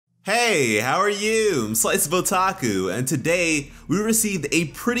Hey, how are you? I'm SliceofOtaku, and today we received a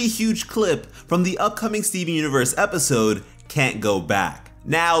pretty huge clip from the upcoming Steven Universe episode, Can't Go Back.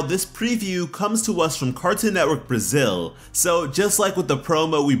 Now, this preview comes to us from Cartoon Network Brazil, so just like with the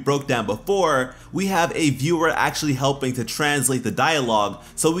promo we broke down before, we have a viewer actually helping to translate the dialogue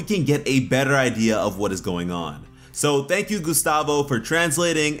so we can get a better idea of what is going on. So thank you Gustavo for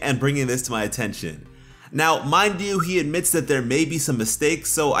translating and bringing this to my attention. Now, mind you, he admits that there may be some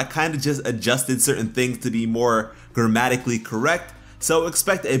mistakes, so I kind of just adjusted certain things to be more grammatically correct, so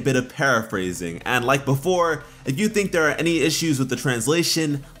expect a bit of paraphrasing. And like before, if you think there are any issues with the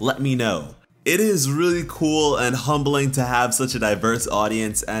translation, let me know. It is really cool and humbling to have such a diverse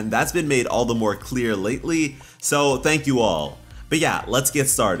audience, and that's been made all the more clear lately, so thank you all. But yeah, let's get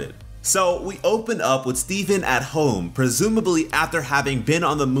started. So we open up with Steven at home, presumably after having been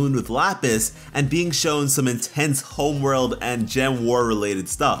on the moon with Lapis and being shown some intense homeworld and gem war related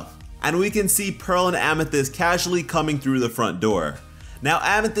stuff. And we can see Pearl and Amethyst casually coming through the front door. Now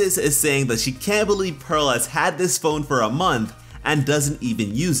Amethyst is saying that she can't believe Pearl has had this phone for a month and doesn't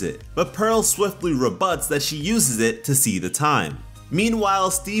even use it, but Pearl swiftly rebuts that she uses it to see the time.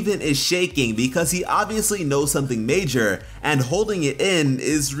 Meanwhile, Steven is shaking because he obviously knows something major and holding it in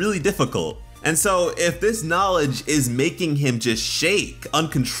is really difficult. And so if this knowledge is making him just shake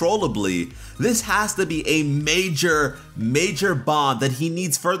uncontrollably, this has to be a major bond that he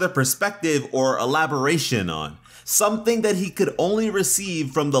needs further perspective or elaboration on. Something that he could only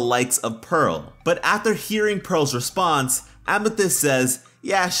receive from the likes of Pearl. But after hearing Pearl's response, Amethyst says,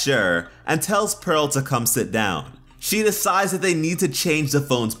 "Yeah, sure," and tells Pearl to come sit down. She decides that they need to change the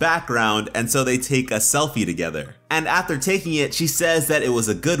phone's background, and so they take a selfie together. And after taking it, she says that it was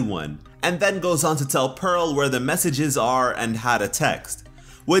a good one, and then goes on to tell Pearl where the messages are and how to text.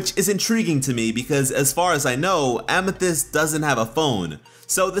 Which is intriguing to me because as far as I know, Amethyst doesn't have a phone,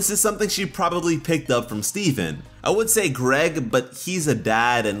 so this is something she probably picked up from Steven. I would say Greg, but he's a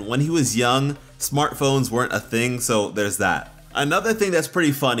dad, and when he was young, smartphones weren't a thing, so there's that. Another thing that's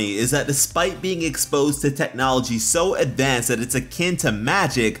pretty funny is that despite being exposed to technology so advanced that it's akin to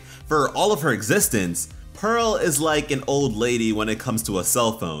magic for all of her existence, Pearl is like an old lady when it comes to a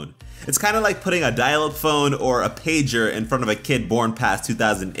cell phone. It's kind of like putting a dial-up phone or a pager in front of a kid born past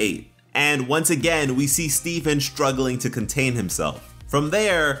 2008. And once again, we see Steven struggling to contain himself. From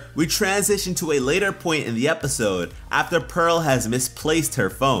there, we transition to a later point in the episode after Pearl has misplaced her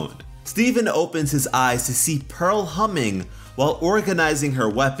phone. Steven opens his eyes to see Pearl humming while organizing her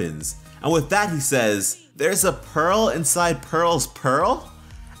weapons, and with that he says, "There's a pearl inside Pearl's pearl?"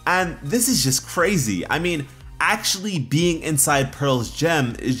 And this is just crazy. I mean, actually being inside Pearl's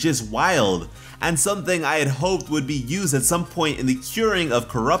gem is just wild, and something I had hoped would be used at some point in the curing of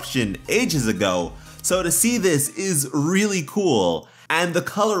corruption ages ago, so to see this is really cool, and the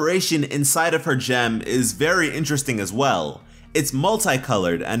coloration inside of her gem is very interesting as well. It's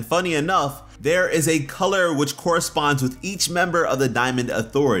multicolored, and funny enough, there is a color which corresponds with each member of the Diamond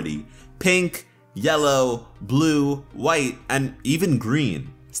Authority: pink, yellow, blue, white, and even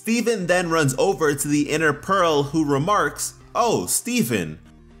green. Steven then runs over to the inner Pearl, who remarks, "Oh, Steven,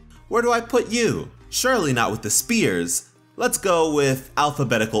 where do I put you? Surely not with the spears. Let's go with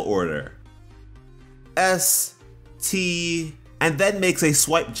alphabetical order. S, T," and then makes a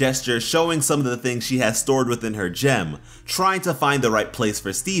swipe gesture showing some of the things she has stored within her gem, trying to find the right place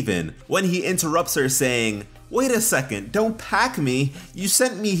for Steven, when he interrupts her saying, "Wait a second, don't pack me, you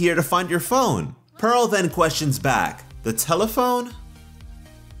sent me here to find your phone." Pearl then questions back, "The telephone?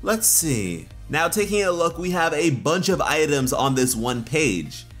 Let's see." Now taking a look, we have a bunch of items on this one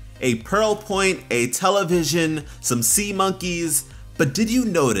page. A pearl point, a television, some sea monkeys, but did you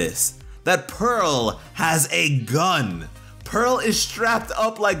notice that Pearl has a gun? Pearl is strapped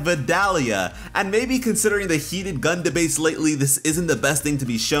up like Vidalia, and maybe considering the heated gun debates lately, this isn't the best thing to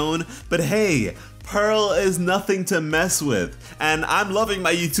be shown, but hey, Pearl is nothing to mess with, and I'm loving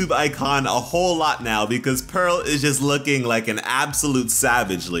my YouTube icon a whole lot now because Pearl is just looking like an absolute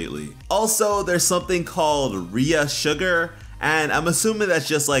savage lately. Also, there's something called Rhea Sugar, and I'm assuming that's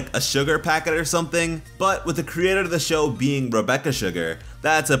just like a sugar packet or something, but with the creator of the show being Rebecca Sugar,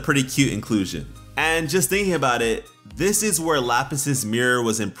 that's a pretty cute inclusion. And just thinking about it, this is where Lapis's mirror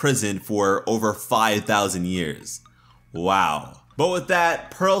was imprisoned for over 5,000 years. Wow. But with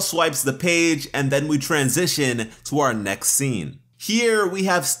that, Pearl swipes the page and then we transition to our next scene. Here we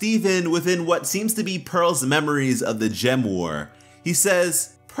have Steven within what seems to be Pearl's memories of the Gem War. He says,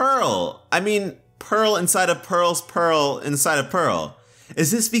 Pearl inside of Pearl's pearl inside of Pearl.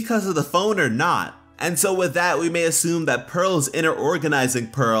 Is this because of the phone or not? And so with that, we may assume that Pearl's inner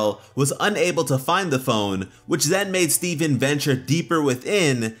organizing Pearl was unable to find the phone, which then made Steven venture deeper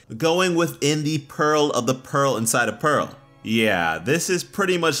within, going within the Pearl of the Pearl inside of Pearl. Yeah, this is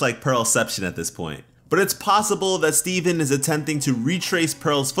pretty much like Pearlception at this point. But it's possible that Steven is attempting to retrace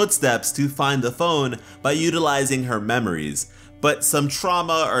Pearl's footsteps to find the phone by utilizing her memories, but some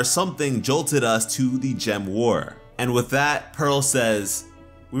trauma or something jolted us to the Gem War. And with that, Pearl says,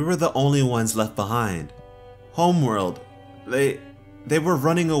 "We were the only ones left behind. Homeworld, they were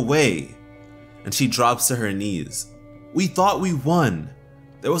running away." And she drops to her knees. "We thought we won.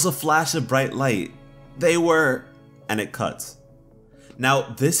 There was a flash of bright light. They were..." and it cuts.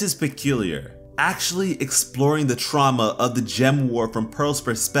 Now, this is peculiar. Actually exploring the trauma of the Gem War from Pearl's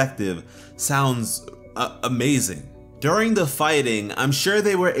perspective sounds amazing. During the fighting, I'm sure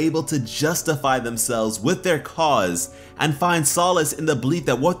they were able to justify themselves with their cause and find solace in the belief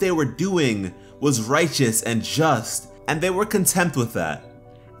that what they were doing was righteous and just, and they were content with that.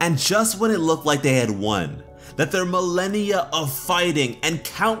 And just when it looked like they had won, that their millennia of fighting and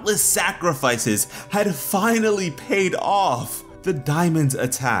countless sacrifices had finally paid off, the Diamonds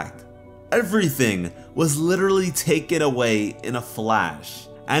attacked. Everything was literally taken away in a flash.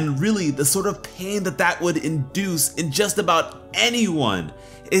 And really, the sort of pain that that would induce in just about anyone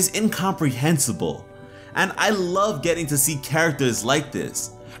is incomprehensible. And I love getting to see characters like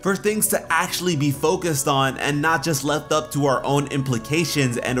this, for things to actually be focused on and not just left up to our own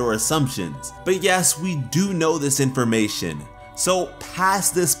implications and or assumptions. But yes, we do know this information. So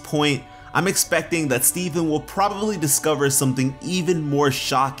past this point, I'm expecting that Steven will probably discover something even more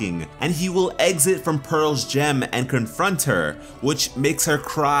shocking, and he will exit from Pearl's gem and confront her, which makes her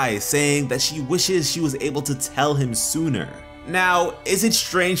cry, saying that she wishes she was able to tell him sooner. Now, is it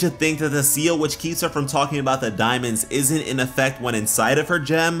strange to think that the seal which keeps her from talking about the diamonds isn't in effect when inside of her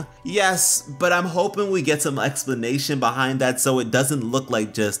gem? Yes, but I'm hoping we get some explanation behind that so it doesn't look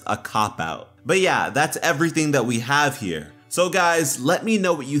like just a cop-out. But yeah, that's everything that we have here. So guys, let me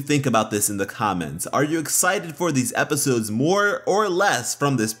know what you think about this in the comments. Are you excited for these episodes more or less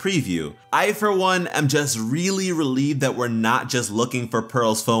from this preview? I for one am just really relieved that we're not just looking for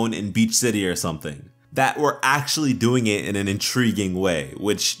Pearl's phone in Beach City or something. That we're actually doing it in an intriguing way,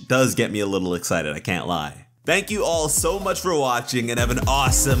 which does get me a little excited, I can't lie. Thank you all so much for watching and have an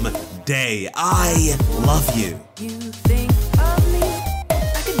awesome day. I love you.